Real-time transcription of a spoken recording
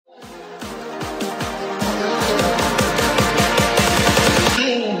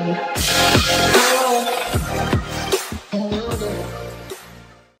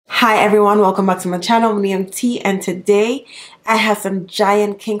Hi everyone, welcome back to my channel. My name is T, and today I have some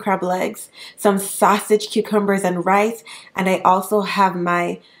giant king crab legs, some sausage, cucumbers, and rice, and I also have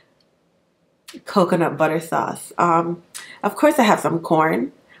my coconut butter sauce. Of course I have some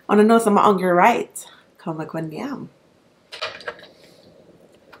corn. I want to know some hungry, right? Come like one yam.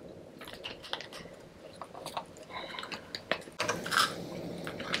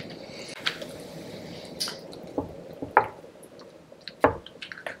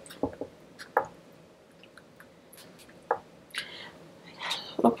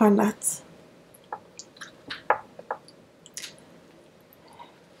 Look on that.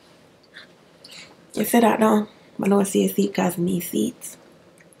 You see that now? I don't see a seat because me seats.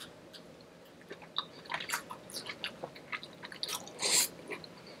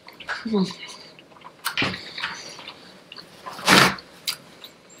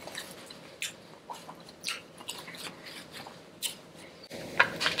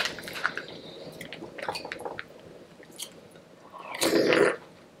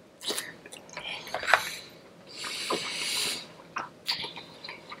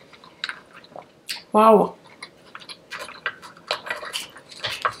 Wow.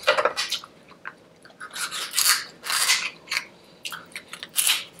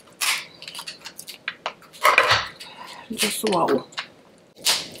 Just wow.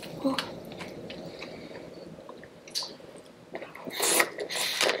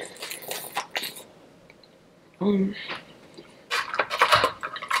 Oh.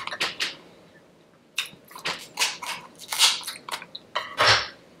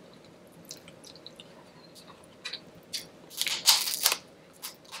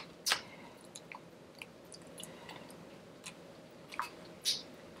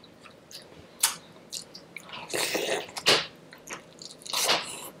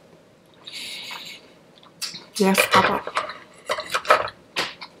 Yes, Papa.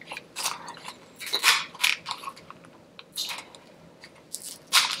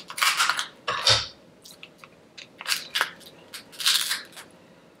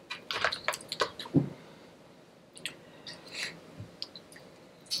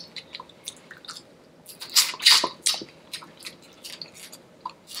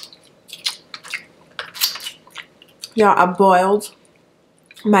 Yeah, I boiled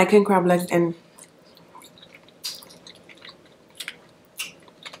my king crab legs in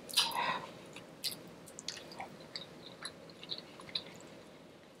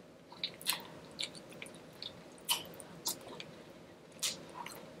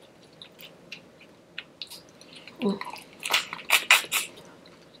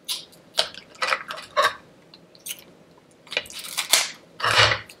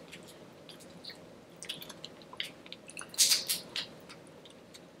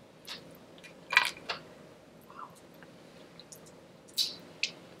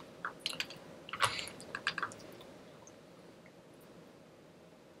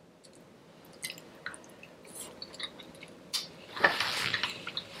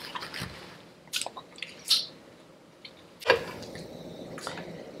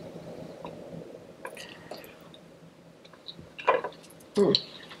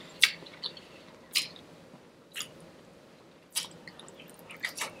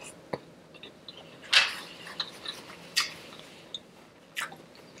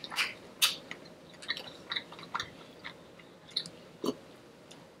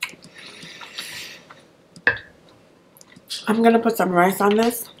I'm gonna put some rice on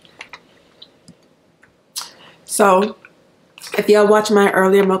this. So, if y'all watch my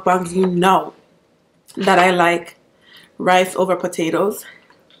earlier mukbangs, you know that I like rice over potatoes.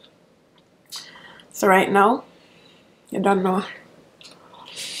 So right now, you don't know.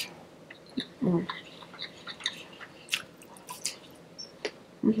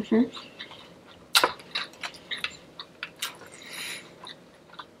 Okay.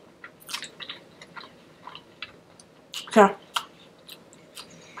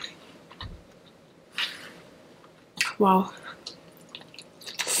 Wow.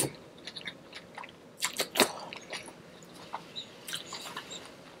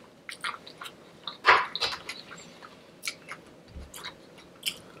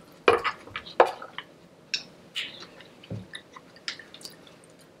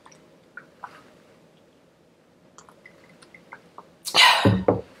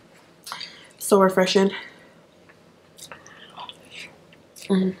 So refreshing.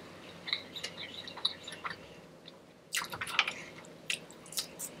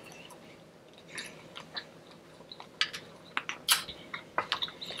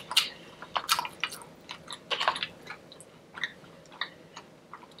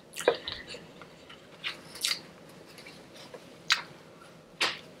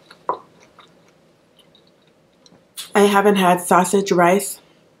 haven't had sausage, rice,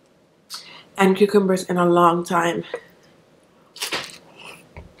 and cucumbers in a long time.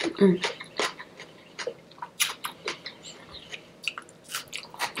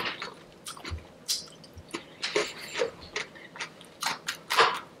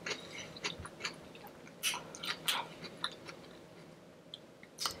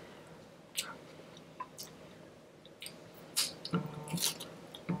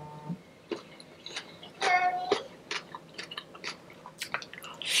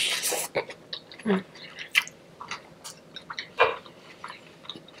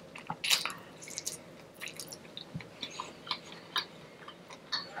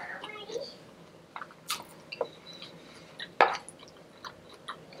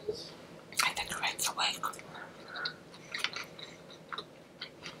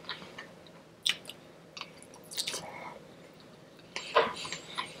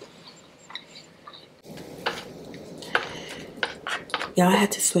 Yeah, I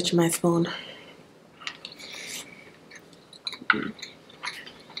had to switch my spoon.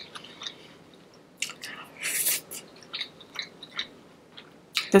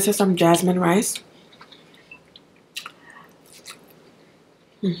 This is some jasmine rice.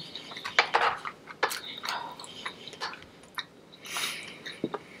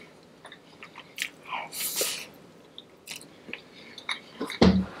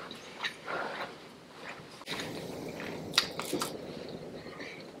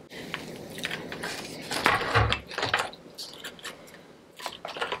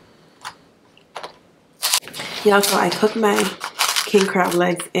 Yeah, so I cooked my king crab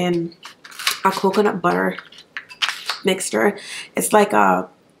legs in a coconut butter mixture. It's like a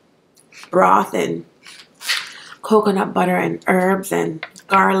broth and coconut butter and herbs and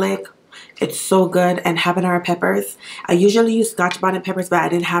garlic. It's so good, and habanero peppers. I usually use scotch bonnet peppers, but I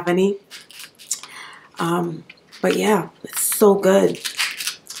didn't have any. But yeah, it's so good.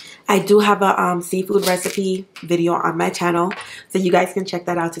 I do have a seafood recipe video on my channel, so you guys can check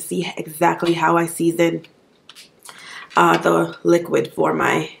that out to see exactly how I season the liquid for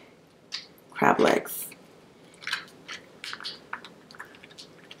my crab legs.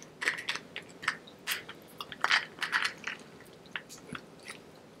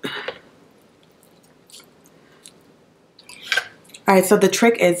 Alright, so the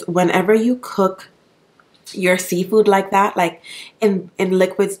trick is whenever you cook your seafood like that, like in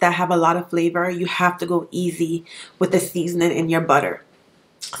liquids that have a lot of flavor, you have to go easy with the seasoning in your butter.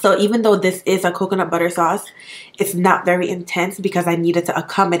 So even though this is a coconut butter sauce, it's not very intense because I needed to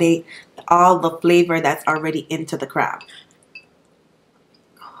accommodate all the flavor that's already into the crab.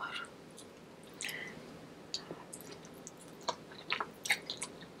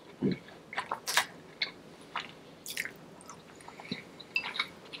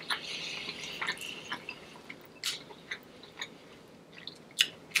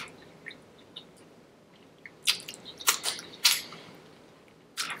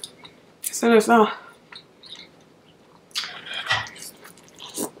 So there's no.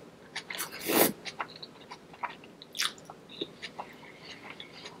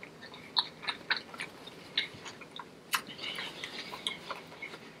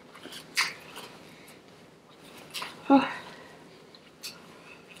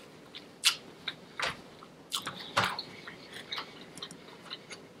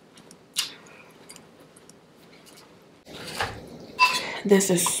 This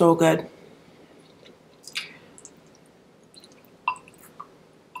is so good.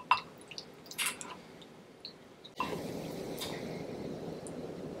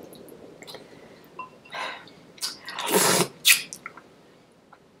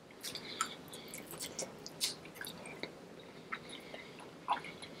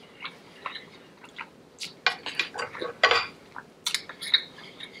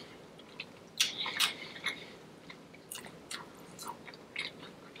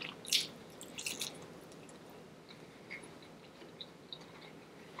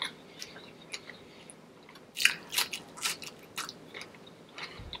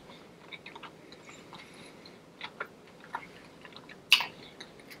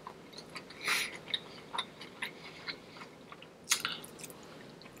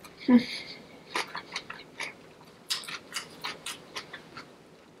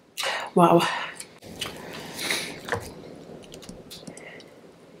 Wow.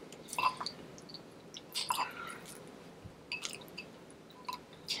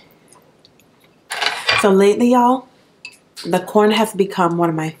 So lately, y'all, the corn has become one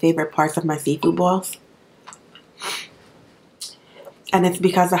of my favorite parts of my seafood boils. And it's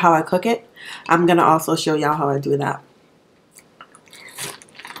because of how I cook it. I'm going to also show y'all how I do that.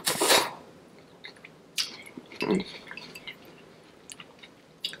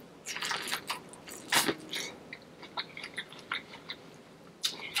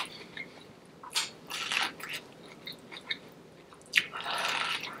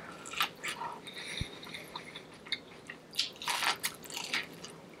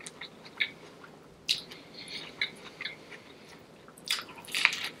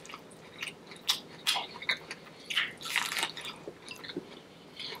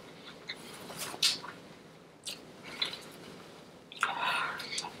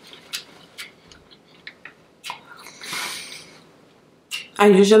 I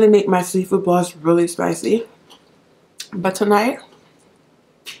usually make my seafood balls really spicy, but tonight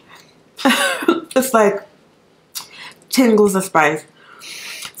it's like tingles of spice.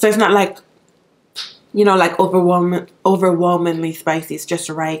 So it's not like, you know, like overwhelmingly spicy. It's just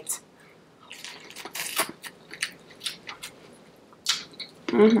right.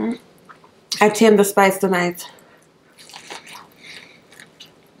 I tamed the spice tonight.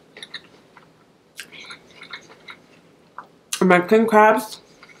 My king crabs.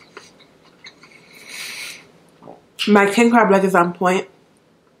 My king crab leg is on point.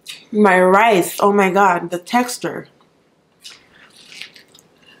 My rice, oh my god, the texture.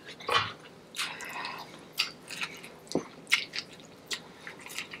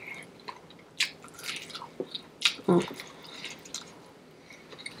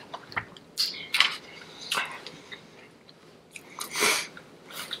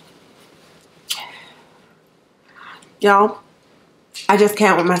 Y'all, I just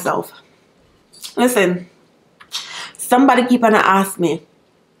can't with myself. Listen, somebody keep on ask me,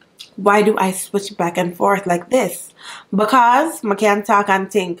 why do I switch back and forth like this? Because I can't talk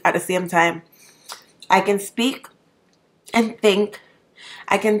and think at the same time. I can speak and think.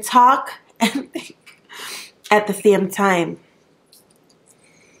 I can talk and think at the same time.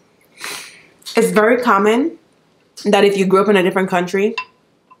 It's very common that if you grew up in a different country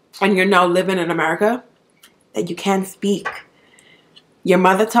and you're now living in America, that you can't speak your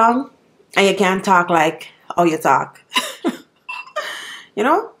mother tongue and you can't talk like how you talk. You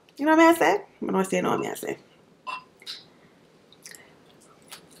know? You know what I say? I don't say, you know what I say.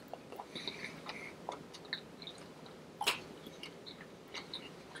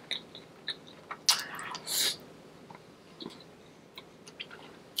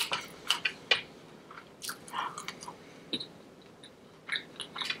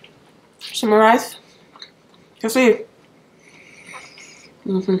 Some rice. You see?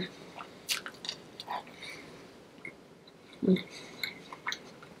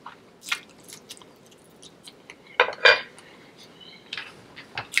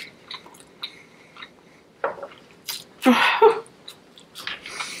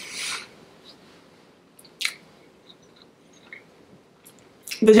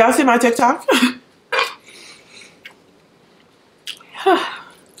 Did y'all see my TikTok?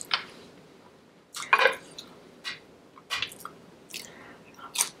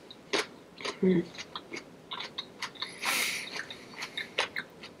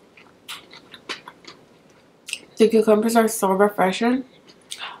 The cucumbers are so refreshing.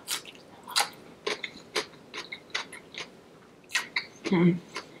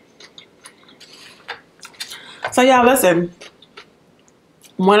 So yeah, listen.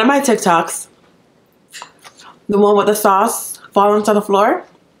 One of my TikToks, the one with the sauce falling to the floor,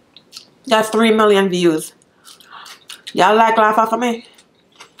 got 3 million views. Y'all like laugh off of me?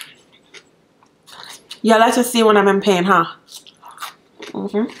 Y'all like to see when I'm in pain, huh?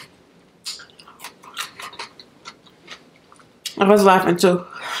 I was laughing too.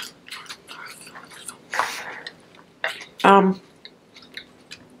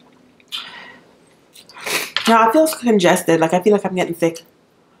 Yeah, I feel congested. Like I feel like I'm getting sick.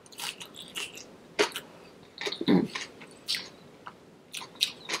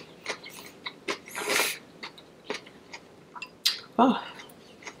 Oh.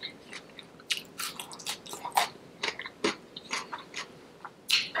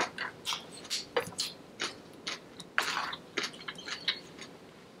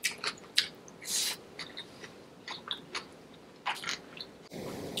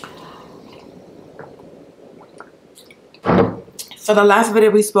 So the last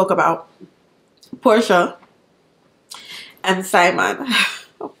video we spoke about Portia and Simon.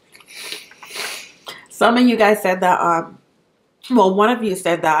 Some of you guys said that well, one of you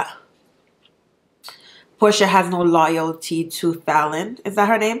said that Portia has no loyalty to Fallon. Is that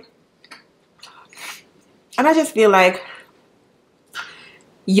her name? And I just feel like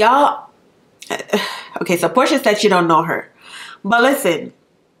y'all, okay, so Portia said she don't know her, but listen,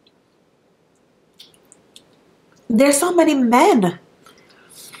 there's so many men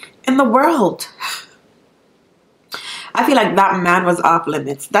in the world. I feel like that man was off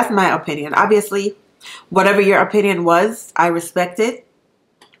limits. That's my opinion. Obviously, whatever your opinion was, I respect it.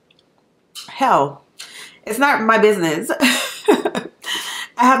 Hell, it's not my business. I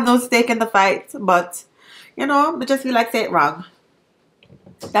have no stake in the fight, but you know, I just feel like say it wrong.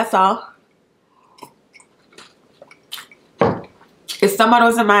 That's all. If someone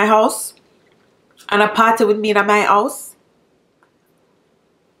was in my house and a party with me in my house,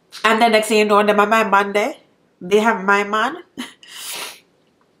 and the next thing you know, them are my Monday, they have my man,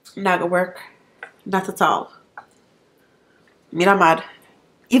 not gonna work. Not at all. Me not mad.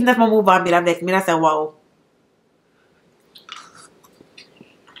 Even if I move on, me that me say wow.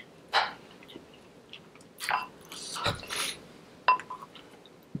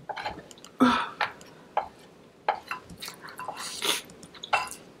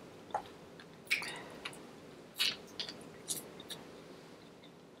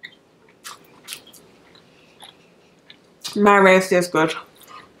 My rice tastes good.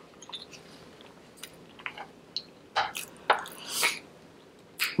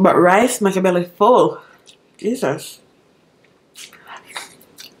 But rice makes your belly full. Jesus.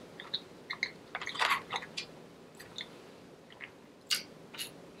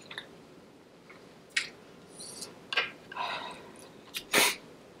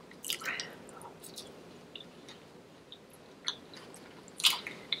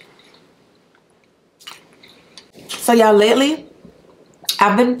 So y'all, lately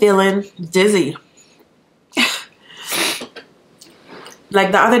I've been feeling dizzy.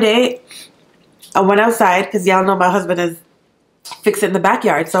 Like the other day I went outside because y'all know my husband is fixing the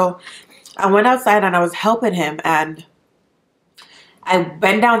backyard. So I went outside and I was helping him, and I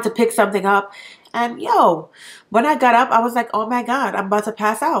bent down to pick something up, and yo, when I got up I was like, oh my god, I'm about to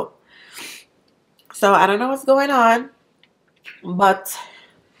pass out. So I don't know what's going on, but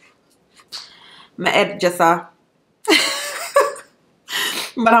my head just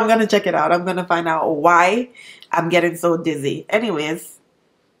but I'm gonna check it out. I'm gonna find out why I'm getting so dizzy. Anyways,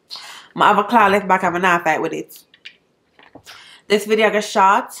 I have a claw left back. I'm gonna fight with it. This video got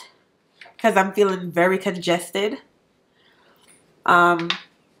shot because I'm feeling very congested. I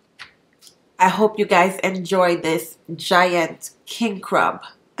hope you guys enjoy this giant king crab.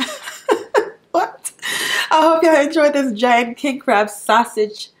 What? I hope you enjoy this giant king crab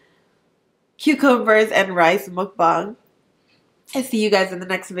sausage, cucumbers, and rice mukbang. I'll see you guys in the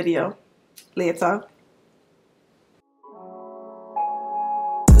next video. Later.